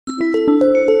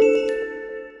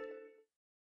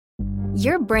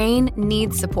Your brain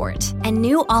needs support, and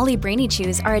new Ollie Brainy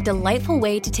Chews are a delightful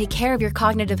way to take care of your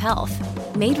cognitive health.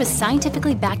 Made with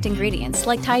scientifically backed ingredients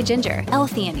like Thai ginger,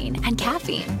 L-theanine, and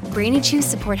caffeine, Brainy Chews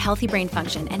support healthy brain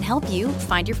function and help you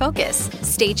find your focus,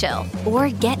 stay chill, or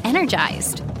get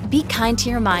energized. Be kind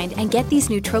to your mind and get these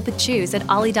nootropic chews at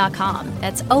ollie.com.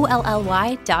 That's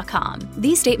OLLY.com.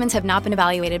 These statements have not been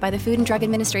evaluated by the Food and Drug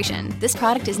Administration. This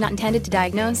product is not intended to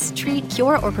diagnose, treat,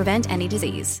 cure, or prevent any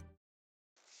disease.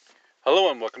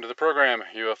 Hello and welcome to the program,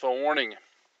 UFO Warning.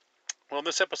 Well, in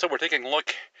this episode we're taking a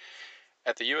look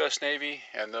at the U.S. Navy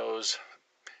and those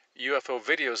UFO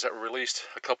videos that were released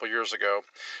a couple years ago.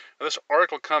 Now, this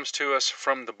article comes to us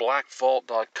from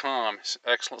theblackvault.com. It's an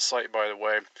excellent site, by the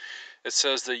way. It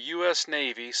says the U.S.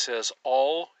 Navy says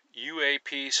all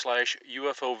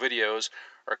UAP/UFO videos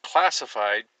are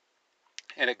classified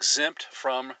and exempt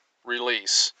from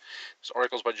release. This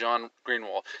article is by John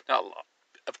Greenwald. Now,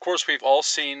 of course, we've all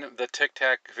seen the Tic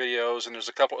Tac videos, and there's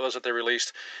a couple of those that they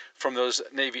released from those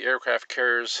Navy aircraft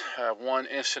carriers. One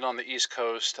incident on the East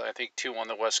Coast, I think two on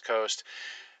the West Coast.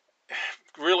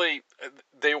 Really,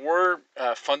 they were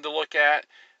fun to look at,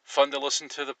 fun to listen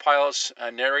to the pilots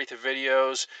narrate the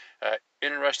videos,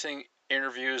 interesting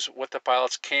interviews with the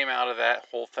pilots came out of that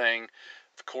whole thing.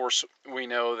 Of course, we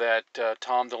know that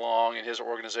Tom DeLonge and his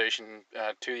organization,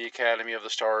 to the Academy of the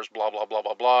Stars, blah, blah, blah,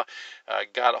 blah, blah,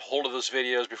 got a hold of those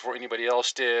videos before anybody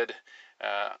else did.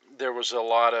 There was a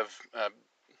lot of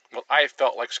what I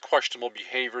felt like questionable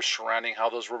behavior surrounding how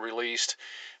those were released.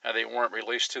 They weren't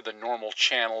released to the normal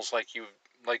channels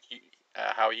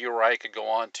how you or I could go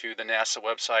on to the NASA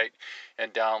website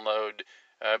and download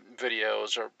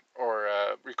videos or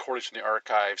recordings from the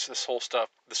archives. This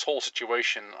whole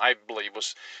situation, I believe,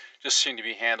 seemed to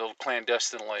be handled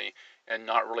clandestinely and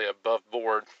not really above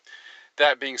board.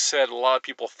 That being said, a lot of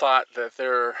people thought that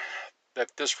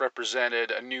this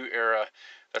represented a new era,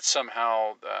 that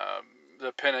somehow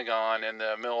the Pentagon and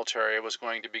the military was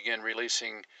going to begin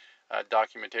releasing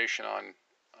documentation on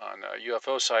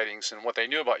UFO sightings and what they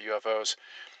knew about UFOs.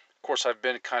 Of course, I've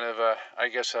been kind of a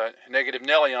negative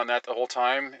Nelly on that the whole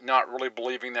time, not really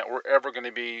believing that we're ever going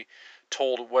to be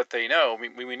told what they know.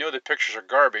 We know the pictures are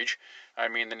garbage. I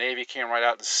mean, the Navy came right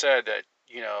out and said that,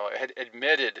 had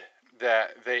admitted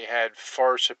that they had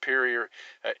far superior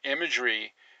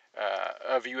imagery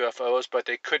of UFOs, but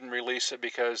they couldn't release it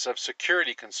because of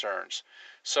security concerns.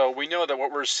 So we know that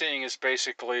what we're seeing is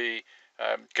basically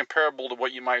comparable to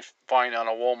what you might find on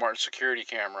a Walmart security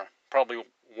camera, probably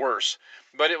worse,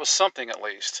 but it was something at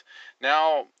least.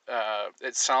 Now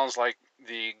it sounds like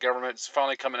the government's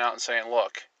finally coming out and saying,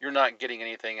 look, you're not getting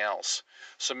anything else.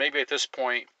 So maybe at this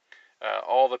point,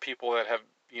 all the people that have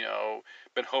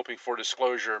been hoping for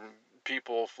disclosure,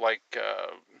 people like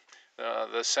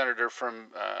the senator from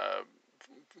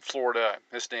Florida,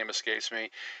 his name escapes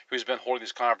me, who's been holding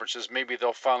these conferences, maybe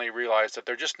they'll finally realize that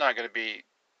they're just not going to be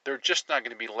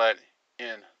let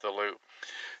in the loop.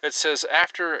 It says,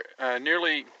 after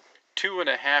nearly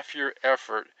 2.5-year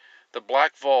effort, the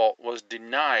Black Vault was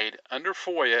denied under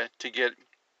FOIA to get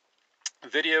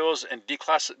videos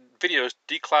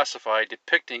declassified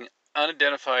depicting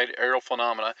unidentified aerial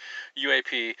phenomena,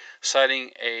 UAP,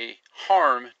 citing a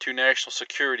harm to national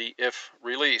security if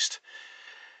released.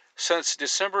 Since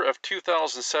December of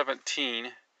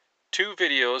 2017, 2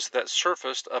 videos that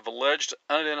surfaced of alleged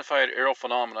unidentified aerial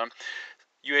phenomena,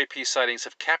 UAP sightings,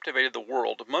 have captivated the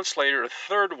world. Months later, a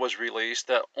third was released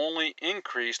that only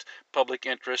increased public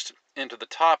interest into the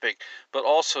topic, but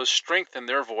also strengthened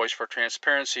their voice for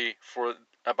transparency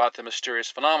about the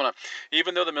mysterious phenomena.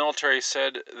 Even though the military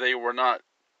said they were not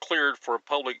cleared for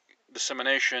public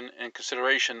dissemination and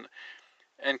consideration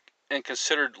and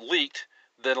considered leaked,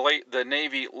 the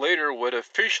Navy later would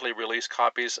officially release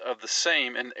copies of the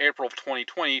same in April of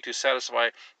 2020 to satisfy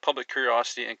public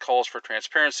curiosity and calls for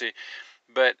transparency.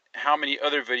 But how many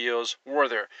other videos were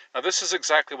there? Now, this is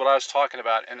exactly what I was talking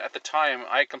about, and at the time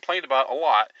I complained about a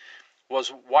lot,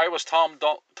 was why was Tom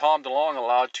DeLonge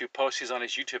allowed to post these on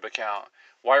his YouTube account?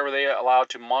 Why were they allowed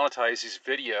to monetize these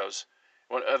videos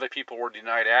when other people were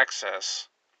denied access?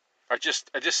 It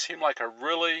just seemed like a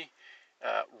really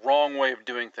wrong way of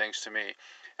doing things to me.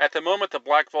 At the moment, the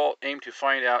Black Vault aimed to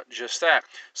find out just that.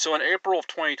 So in April of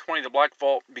 2020, the Black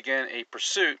Vault began a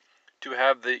pursuit to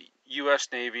have the U.S.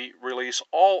 Navy release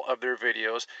all of their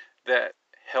videos that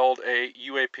held a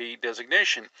UAP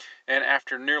designation. And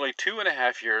after nearly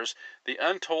 2.5 years, the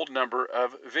untold number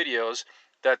of videos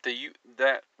that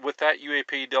with that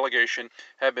UAP delegation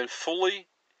have been fully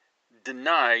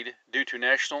denied due to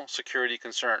national security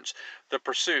concerns. The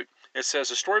pursuit, it says,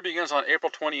 the story begins on April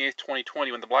 28,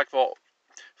 2020, when the Black Vault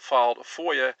filed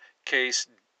FOIA case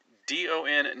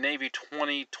DON Navy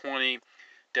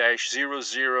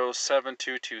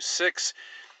 2020-007226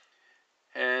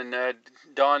 and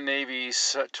Dawn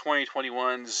Navy's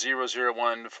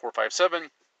 2021-001457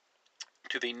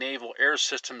 to the Naval Air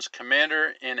Systems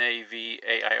Commander,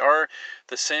 NAVAIR,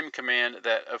 the same command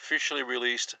that officially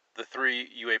released the 3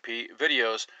 UAP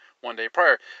videos 1 day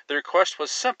prior. The request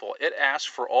was simple. It asked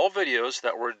for all videos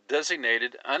that were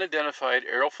designated unidentified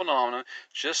aerial phenomena,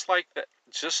 just like the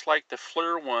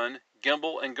FLIR 1,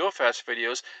 Gimbal, and GoFast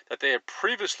videos that they had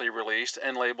previously released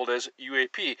and labeled as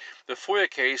UAP. The FOIA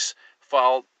case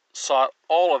file sought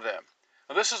all of them.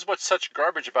 Now, this is what's such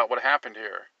garbage about what happened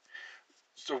here.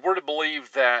 So we're to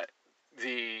believe that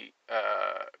the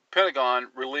Pentagon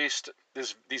released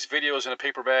these videos in a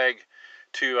paper bag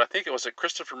to, I think it was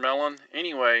Christopher Mellon.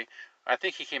 Anyway, I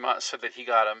think he came out and said that he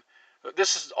got them.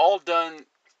 This is all done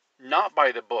not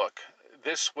by the book.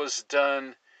 This was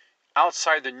done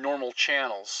outside the normal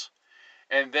channels.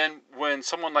 And then when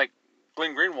someone like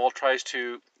Glenn Greenwald tries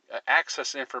to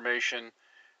access information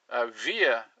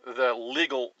via the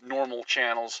legal normal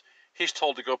channels, he's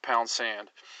told to go pound sand.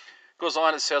 Goes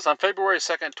on, it says, on February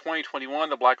 2nd, 2021,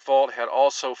 the Black Vault had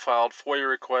also filed FOIA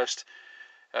request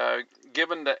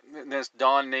given that this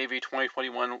Dawn Navy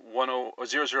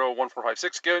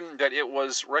 2021-001456, given that it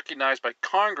was recognized by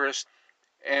Congress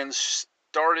and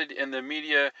stated in the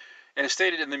media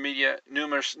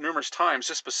numerous times.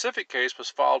 This specific case was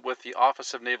filed with the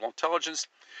Office of Naval Intelligence,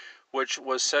 which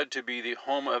was said to be the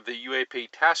home of the UAP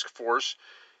task force,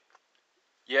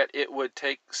 yet it would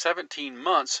take 17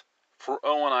 months for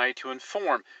ONI to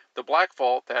inform the Black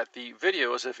Vault that the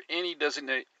videos, if any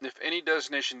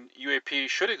designation UAP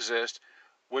should exist,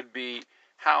 would be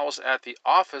housed at the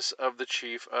Office of the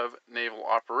Chief of Naval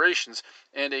Operations,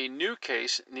 and a new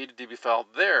case needed to be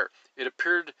filed there. It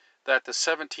appeared that the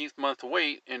 17th month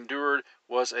wait endured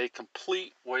was a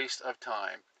complete waste of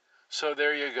time. So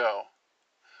there you go.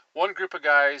 One group of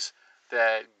guys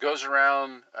that goes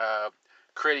around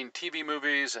creating TV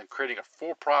movies and creating a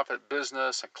for-profit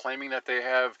business and claiming that they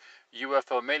have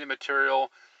UFO meta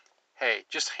material. Hey,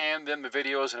 just hand them the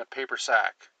videos in a paper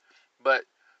sack. But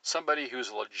somebody who's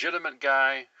a legitimate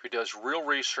guy, who does real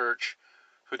research,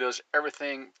 who does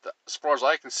everything, as far as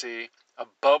I can see,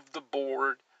 above the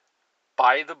board,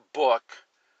 by the book,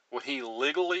 when he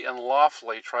legally and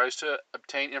lawfully tries to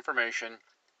obtain information,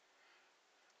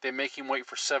 they make him wait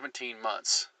for 17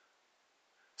 months.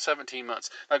 17 months.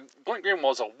 Now, Glenn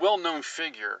Greenwald is a well-known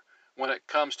figure when it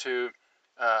comes to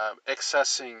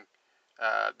accessing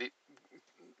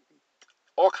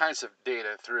all kinds of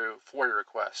data through FOIA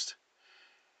requests.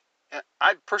 And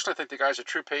I personally think the guy's a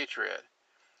true patriot.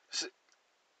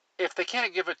 If they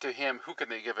can't give it to him, who can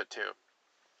they give it to?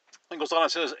 And goes on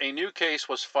and says, a new case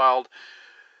was filed,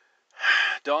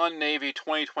 Dawn Navy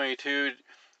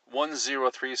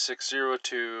 2022-10360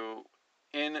 to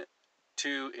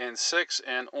N2 and 6,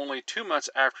 and only 2 months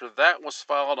after that was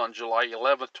filed on July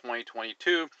 11th,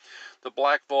 2022, the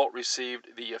Black Vault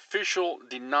received the official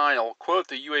denial. Quote,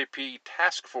 the UAP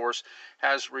task force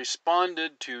has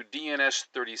responded to DNS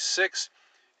 36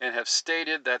 and have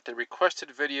stated that the requested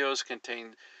videos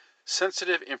contain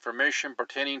sensitive information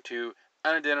pertaining to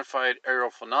unidentified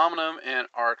aerial phenomena and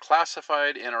are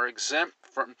classified and are exempt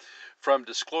from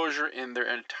disclosure in their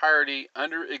entirety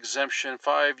under Exemption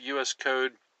 5 U.S.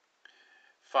 Code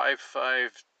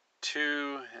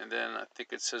 552, and then I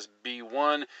think it says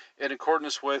B1, in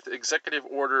accordance with Executive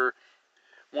Order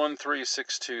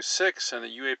 13626 and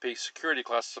the UAP Security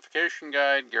Classification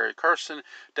Guide. Gary Carson,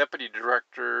 Deputy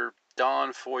Director,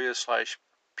 Dawn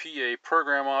FOIA/PA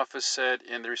Program Office, said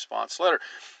in the response letter,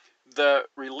 the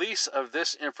release of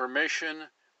this information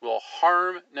will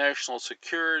harm national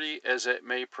security as it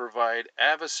may provide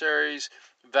adversaries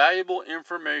valuable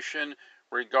information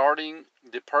regarding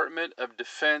Department of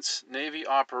Defense Navy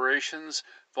operations,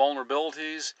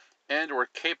 vulnerabilities, and or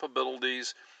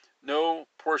capabilities. No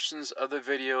portions of the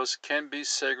videos can be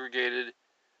segregated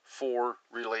for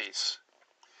release.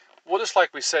 Well, just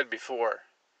like we said before,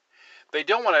 they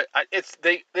don't want to.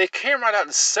 They came right out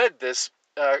and said this.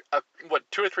 2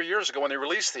 or 3 years ago when they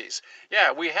released these.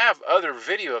 Yeah, we have other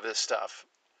video of this stuff,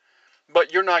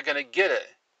 but you're not going to get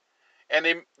it. And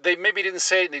they maybe didn't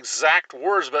say it in exact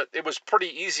words, but it was pretty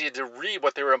easy to read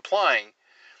what they were implying.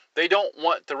 They don't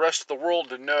want the rest of the world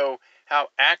to know how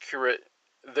accurate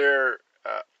their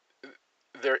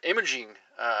imaging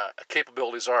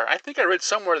capabilities are. I think I read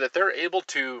somewhere that they're able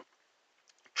to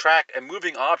track a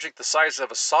moving object the size of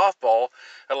a softball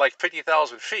at like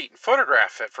 50,000 feet and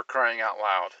photograph it, for crying out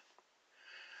loud.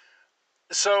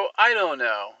 So, I don't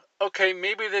know. Okay,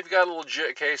 maybe they've got a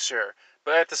legit case here.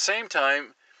 But at the same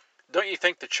time, don't you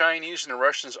think the Chinese and the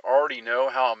Russians already know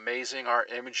how amazing our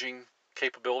imaging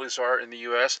capabilities are in the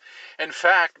U.S.? In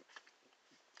fact,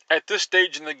 at this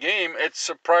stage in the game, it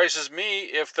surprises me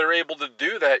if they're able to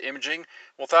do that imaging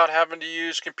without having to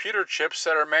use computer chips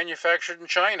that are manufactured in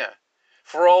China.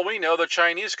 For all we know, the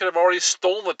Chinese could have already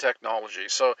stolen the technology.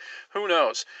 So who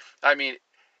knows? I mean,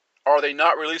 are they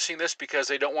not releasing this because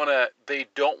they don't want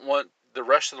the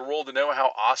rest of the world to know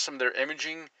how awesome their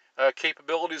imaging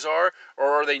capabilities are?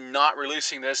 Or are they not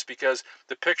releasing this because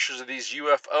the pictures of these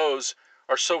UFOs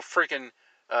are so freaking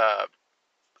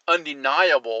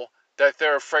undeniable that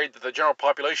they're afraid that the general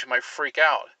population might freak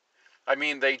out? I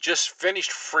mean, they just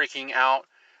finished freaking out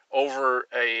over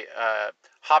a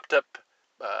hopped up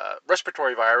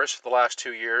respiratory virus for the last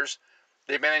 2 years.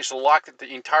 They managed to lock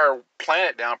the entire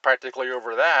planet down practically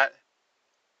over that.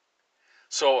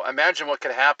 So imagine what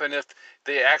could happen if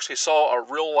they actually saw a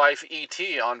real life ET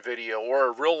on video or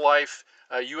a real life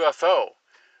UFO.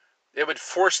 It would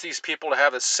force these people to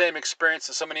have the same experience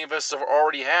that so many of us have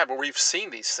already had where we've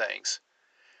seen these things.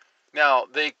 Now,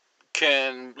 they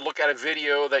can look at a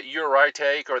video that you or I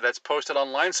take or that's posted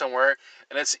online somewhere,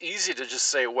 and it's easy to just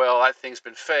say, well, that thing's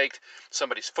been faked,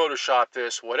 somebody's photoshopped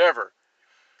this, whatever.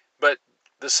 But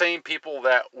the same people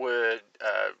that would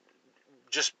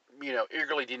just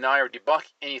eagerly deny or debunk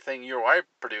anything you or I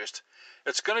produced,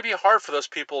 it's going to be hard for those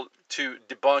people to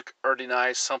debunk or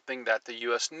deny something that the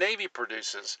U.S. Navy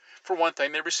produces. For one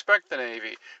thing, they respect the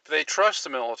Navy. They trust the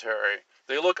military.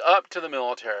 They look up to the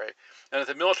military. And if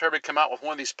the military would come out with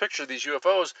one of these pictures of these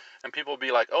UFOs, and people would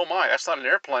be like, oh my, that's not an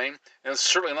airplane, and it's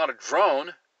certainly not a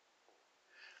drone.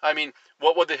 I mean,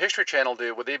 what would the History Channel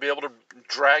do? Would they be able to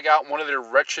drag out one of their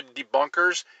wretched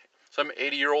debunkers, some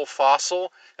 80-year-old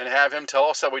fossil, and have him tell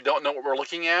us that we don't know what we're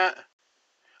looking at?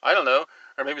 I don't know.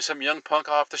 Or maybe some young punk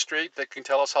off the street that can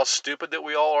tell us how stupid that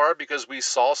we all are because we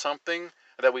saw something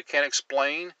that we can't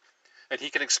explain, and he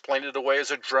can explain it away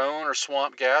as a drone or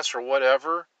swamp gas or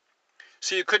whatever.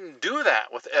 So you couldn't do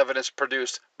that with evidence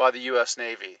produced by the U.S.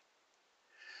 Navy.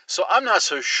 So I'm not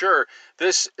so sure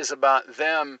this is about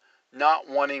them not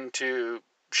wanting to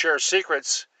share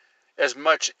secrets as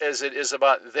much as it is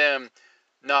about them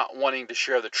not wanting to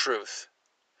share the truth.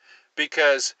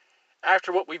 Because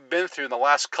after what we've been through in the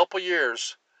last couple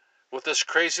years with this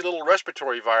crazy little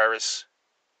respiratory virus,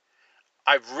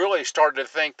 I've really started to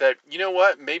think that, you know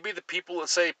what, maybe the people that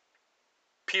say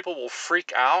people will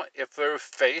freak out if they're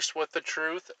faced with the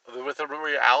truth, with the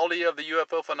reality of the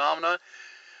UFO phenomena,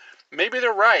 maybe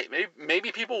they're right.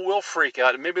 Maybe people will freak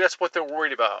out, and maybe that's what they're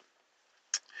worried about.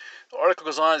 The article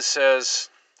goes on and says,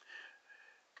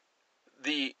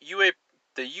 the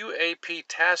UAP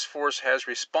task force has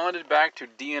responded back to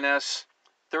DNS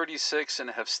 36 and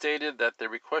have stated that the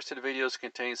requested videos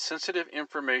contain sensitive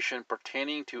information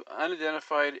pertaining to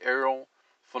unidentified aerial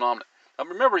phenomena. Now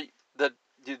remember that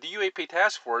the UAP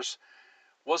task force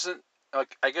wasn't,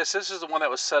 I guess this is the one that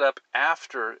was set up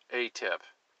after ATIP.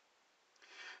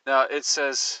 Now it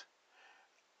says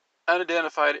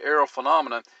unidentified aerial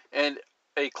phenomena and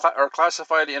are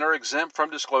classified and are exempt from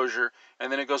disclosure. And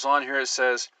then it goes on here, it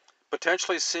says,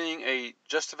 potentially seeing a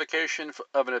justification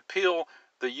of an appeal,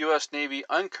 the U.S. Navy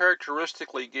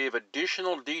uncharacteristically gave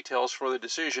additional details for the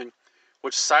decision,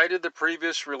 which cited the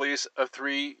previous release of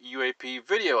 3 UAP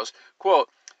videos. Quote,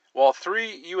 while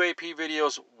 3 UAP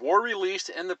videos were released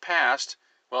in the past,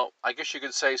 well, I guess you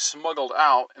could say smuggled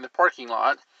out in the parking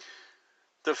lot,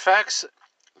 the facts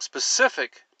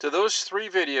specific to those 3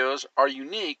 videos are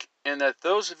unique in that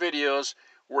those videos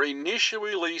were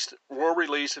initially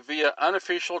released via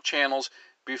unofficial channels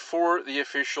before the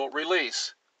official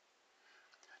release.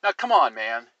 Now, come on,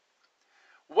 man.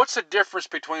 What's the difference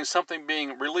between something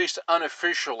being released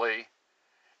unofficially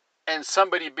and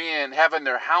somebody having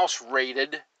their house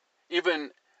raided, even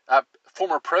a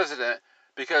former president,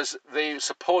 because they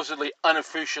supposedly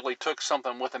unofficially took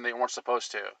something with them they weren't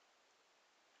supposed to?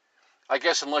 I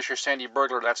guess unless you're Sandy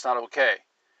Burglar, that's not okay.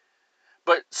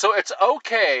 But so it's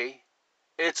okay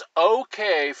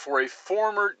for a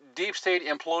former deep state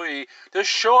employee to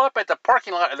show up at the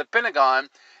parking lot of the Pentagon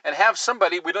and have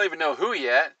somebody, we don't even know who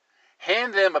yet,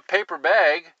 hand them a paper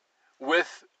bag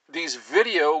with these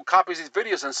copies of these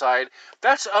videos inside.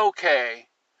 That's okay.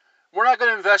 We're not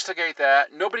going to investigate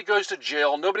that. Nobody goes to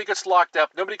jail. Nobody gets locked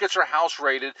up. Nobody gets their house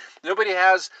raided. Nobody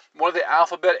has one of the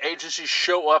alphabet agencies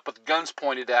show up with guns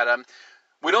pointed at them.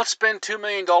 We don't spend $2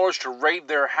 million to raid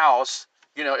their house.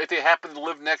 If they happen to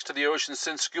live next to the ocean,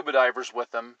 send scuba divers with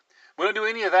them. We don't do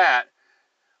any of that.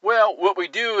 Well, what we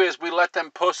do is we let them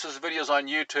post those videos on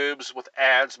YouTube with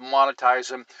ads, monetize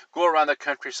them, go around the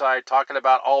countryside talking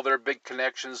about all their big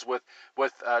connections with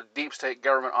deep state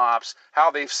government ops,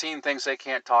 how they've seen things they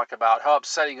can't talk about, how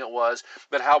upsetting it was,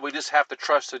 but how we just have to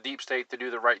trust the deep state to do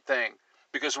the right thing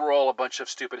because we're all a bunch of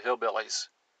stupid hillbillies.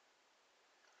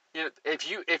 You know,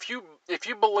 if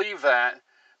you believe that,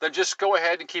 then just go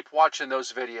ahead and keep watching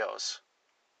those videos.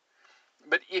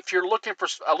 But if you're looking for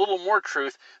a little more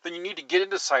truth, then you need to get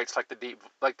into sites like the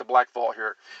Black Vault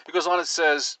here. It goes on, it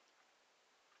says,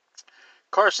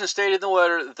 Carson stated in the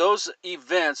letter, those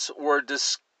events were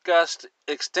discussed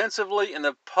extensively in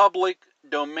the public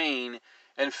domain.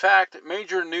 In fact,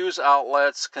 major news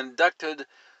outlets conducted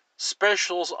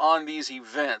specials on these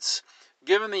events.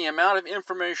 Given the amount of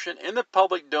information in the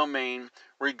public domain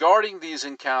regarding these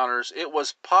encounters, it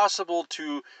was possible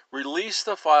to release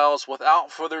the files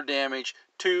without further damage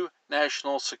to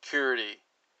national security.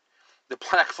 The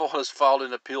Black Vault has filed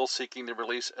an appeal seeking the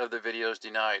release of the videos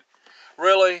denied.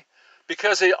 Really?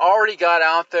 Because they already got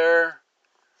out there,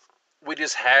 we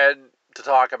just had to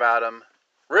talk about them?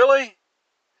 Really?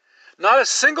 Not a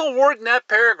single word in that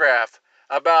paragraph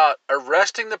about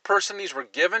arresting the person these were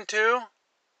given to,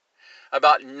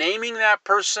 about naming that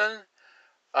person,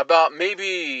 about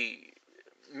maybe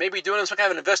doing some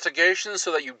kind of investigation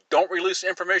so that you don't release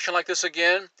information like this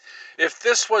again. If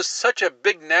this was such a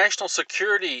big national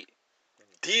security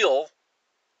deal,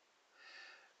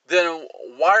 then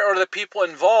why are the people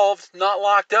involved not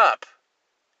locked up?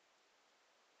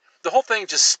 The whole thing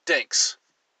just stinks.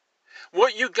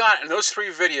 What you got in those 3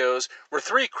 videos were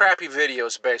 3 crappy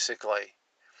videos, basically.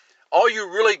 All you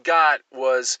really got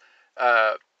was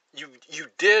you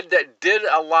did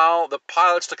allow the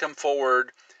pilots to come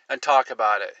forward and talk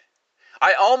about it.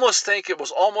 I almost think it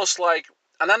was almost like,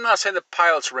 and I'm not saying the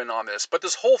pilots were in on this, but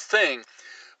this whole thing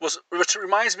was, which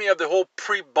reminds me of the whole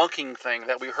pre-bunking thing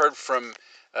that we heard from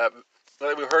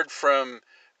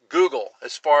Google,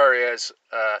 as far as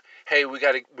hey,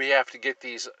 we have to get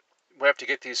these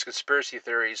conspiracy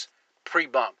theories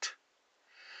pre-bunked.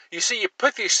 You see, you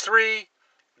put these 3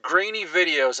 grainy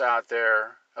videos out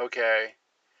there, okay,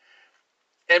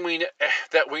 and we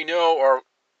know are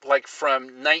like from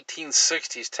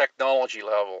 1960s technology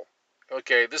level.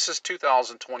 Okay, this is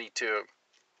 2022.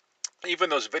 Even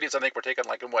those videos I think were taken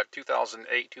like in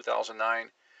 2008,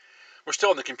 2009. We're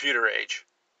still in the computer age.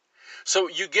 So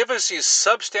you give us these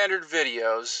substandard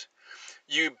videos,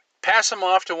 you pass them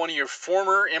off to one of your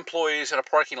former employees in a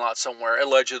parking lot somewhere,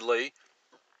 allegedly,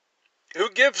 who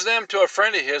gives them to a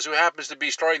friend of his who happens to be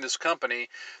starting this company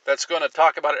that's going to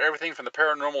talk about everything from the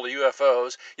paranormal to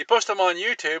UFOs. You post them on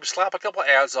YouTube, slap a couple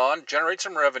ads on, generate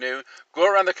some revenue, go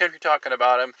around the country talking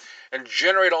about them, and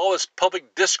generate all this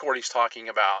public discord he's talking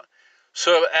about.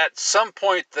 So at some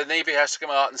point, the Navy has to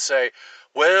come out and say,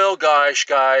 well, gosh,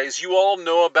 guys, you all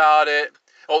know about it.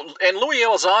 Oh, and Louis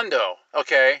Elizondo,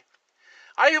 okay.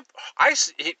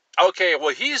 Okay,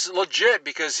 well, he's legit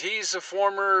because he's a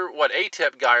former,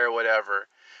 ATEP guy or whatever.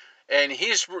 And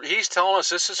he's telling us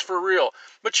this is for real.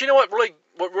 But you know what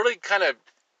really kind of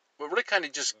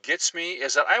just gets me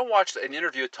is that I watched an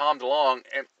interview with Tom DeLonge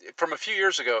from a few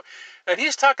years ago, and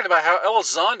he's talking about how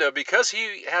Elizondo, because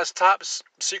he has top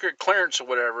secret clearance or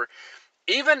whatever,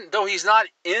 even though he's not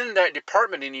in that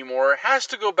department anymore, has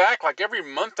to go back like every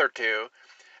month or 2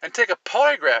 and take a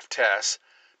polygraph test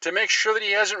to make sure that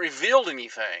he hasn't revealed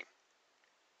anything.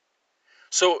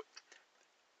 So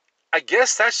I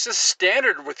guess that's just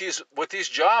standard with these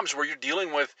jobs where you're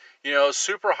dealing with,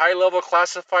 super high level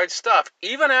classified stuff.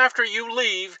 Even after you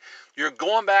leave, you're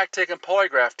going back taking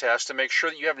polygraph tests to make sure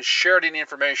that you haven't shared any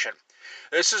information.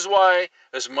 This is why,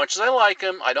 as much as I like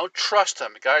him, I don't trust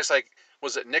him. Guys like,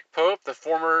 was it Nick Pope, the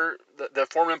former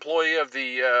employee of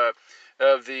the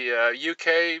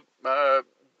UK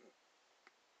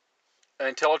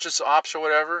intelligence ops or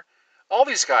whatever? All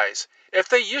these guys, if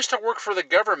they used to work for the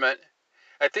government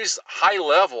at these high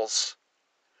levels,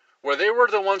 where they were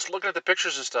the ones looking at the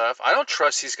pictures and stuff, I don't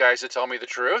trust these guys to tell me the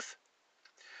truth.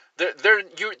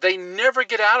 They never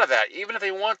get out of that, even if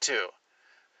they want to.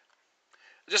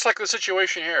 Just like the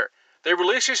situation here. They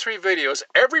released these 3 videos.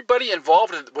 Everybody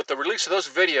involved with the release of those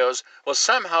videos was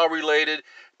somehow related.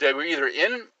 They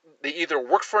either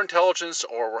worked for intelligence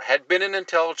or had been in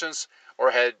intelligence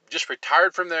or had just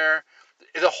retired from there.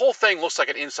 The whole thing looks like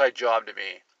an inside job to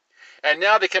me. And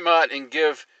now they come out and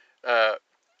give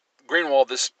Greenwald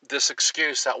this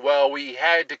excuse that, well, we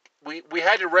had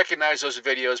to recognize those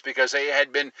videos because they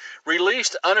had been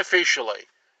released unofficially.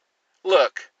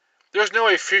 Look, there's no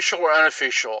official or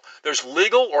unofficial. There's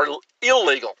legal or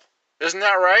illegal. Isn't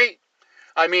that right?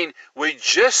 I mean, we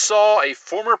just saw a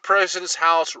former president's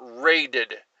house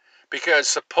raided. because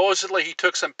supposedly he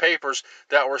took some papers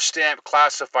that were stamped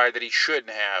classified that he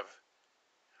shouldn't have.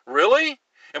 Really?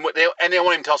 And they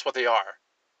won't even tell us what they are.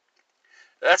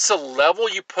 That's the level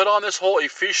you put on this whole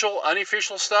official,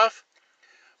 unofficial stuff.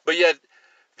 But yet,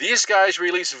 these guys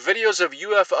release videos of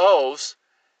UFOs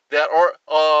that are,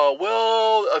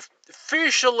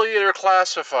 officially they're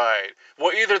classified.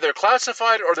 Well, either they're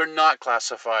classified or they're not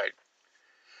classified.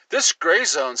 This gray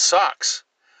zone sucks.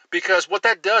 Because what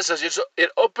that does is it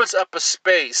opens up a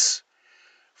space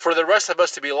for the rest of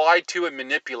us to be lied to and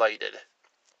manipulated.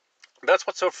 That's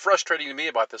what's so frustrating to me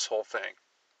about this whole thing.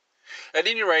 At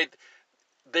any rate,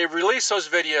 they release those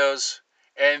videos,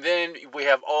 and then we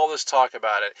have all this talk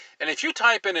about it. And if you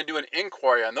type in and do an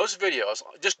inquiry on those videos,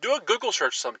 just do a Google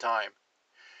search sometime.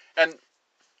 And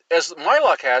as my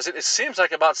luck has it, it seems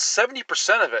like about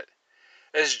 70% of it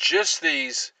is just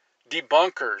these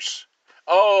debunkers.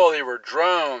 Oh, they were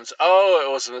drones. Oh,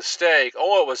 it was a mistake.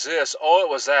 Oh, it was this. Oh, it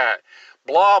was that.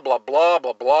 Blah, blah, blah,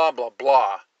 blah, blah, blah,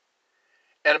 blah.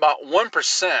 And about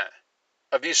 1%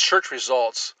 of these search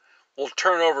results will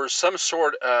turn over some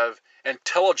sort of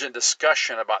intelligent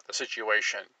discussion about the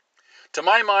situation. To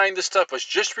my mind, this stuff was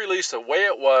just released the way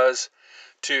it was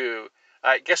to,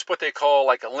 I guess what they call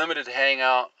like a limited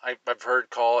hangout, I've heard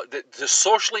call it, to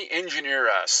socially engineer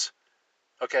us.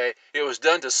 Okay, it was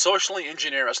done to socially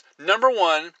engineer us. Number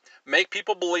one, make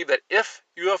people believe that if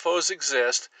UFOs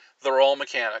exist, they're all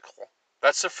mechanical.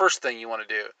 That's the first thing you want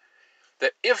to do.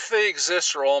 That if they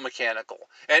exist, they're all mechanical.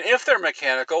 And if they're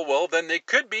mechanical, well, then they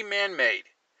could be man-made.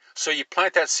 So you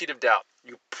plant that seed of doubt.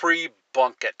 You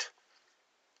pre-bunk it.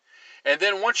 And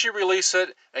then once you release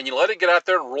it and you let it get out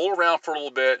there and roll around for a little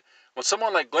bit, when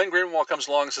someone like Glenn Greenwald comes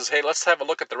along and says, hey, let's have a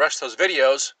look at the rest of those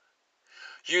videos,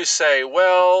 you say,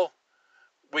 well,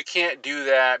 we can't do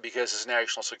that because it's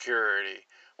national security.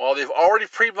 Well, they've already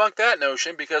pre-bunked that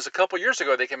notion because a couple years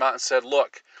ago they came out and said,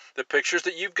 look, the pictures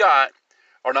that you've got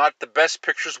are not the best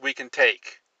pictures we can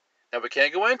take. Now, we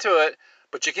can't go into it,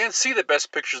 but you can see the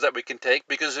best pictures that we can take,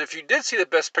 because if you did see the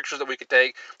best pictures that we could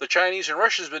take, the Chinese and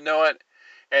Russians would know it,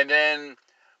 and then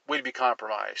we'd be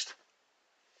compromised.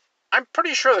 I'm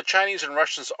pretty sure the Chinese and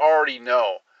Russians already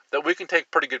know that we can take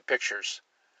pretty good pictures.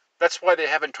 That's why they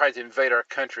haven't tried to invade our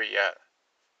country yet.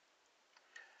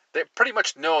 They pretty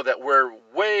much know that we're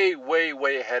way, way,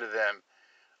 way ahead of them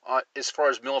as far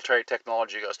as military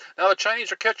technology goes. Now, the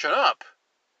Chinese are catching up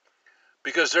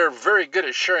because they're very good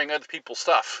at sharing other people's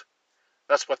stuff.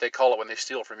 That's what they call it when they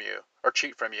steal from you or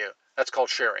cheat from you. That's called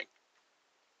sharing.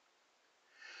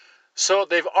 So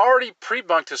they've already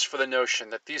pre-bunked us for the notion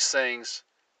that these things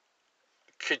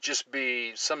could just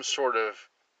be some sort of,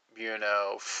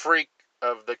 freak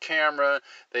of the camera.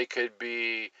 They could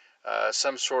be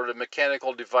some sort of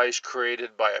mechanical device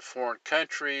created by a foreign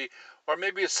country, or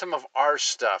maybe it's some of our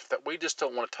stuff that we just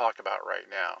don't want to talk about right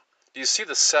now. Do you see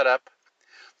the setup?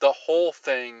 The whole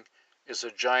thing is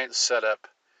a giant setup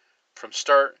from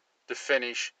start to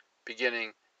finish,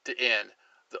 beginning to end.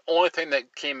 The only thing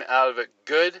that came out of it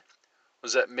good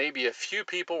was that maybe a few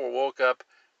people were woke up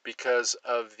because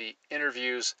of the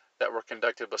interviews that were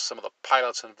conducted with some of the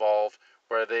pilots involved,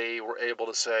 where they were able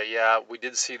to say, yeah, we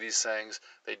did see these things.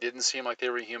 They didn't seem like they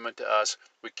were human to us.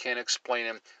 We can't explain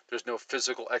them. There's no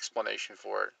physical explanation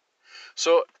for it.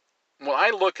 So when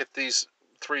I look at these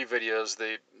three videos,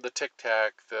 the Tic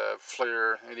Tac, the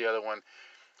FLIR, and the other one,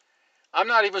 I'm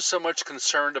not even so much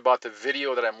concerned about the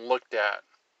video that I'm looked at.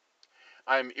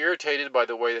 I'm irritated by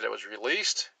the way that it was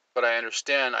released, but I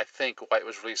understand, I think, why it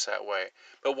was released that way.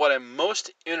 But what I'm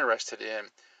most interested in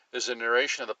is the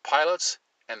narration of the pilots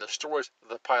and the stories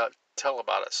the pilot tell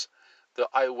about us, the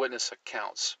eyewitness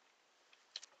accounts.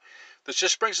 This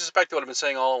just brings us back to what I've been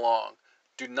saying all along.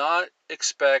 Do not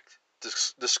expect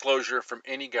disclosure from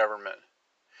any government.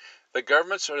 The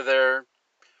governments are there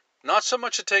not so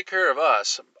much to take care of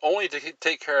us, only to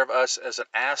take care of us as an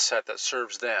asset that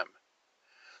serves them.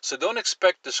 So don't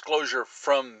expect disclosure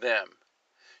from them.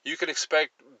 You can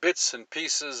expect bits and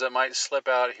pieces that might slip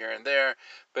out here and there,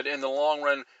 but in the long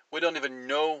run, we don't even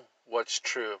know what's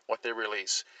true, what they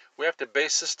release. We have to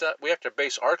base this stuff. We have to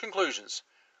base our conclusions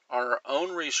on our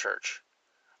own research,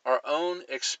 our own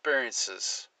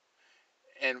experiences,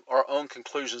 and our own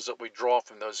conclusions that we draw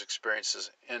from those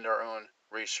experiences and our own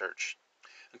research.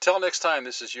 Until next time,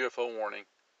 this is UFO Warning.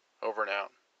 Over and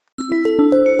out.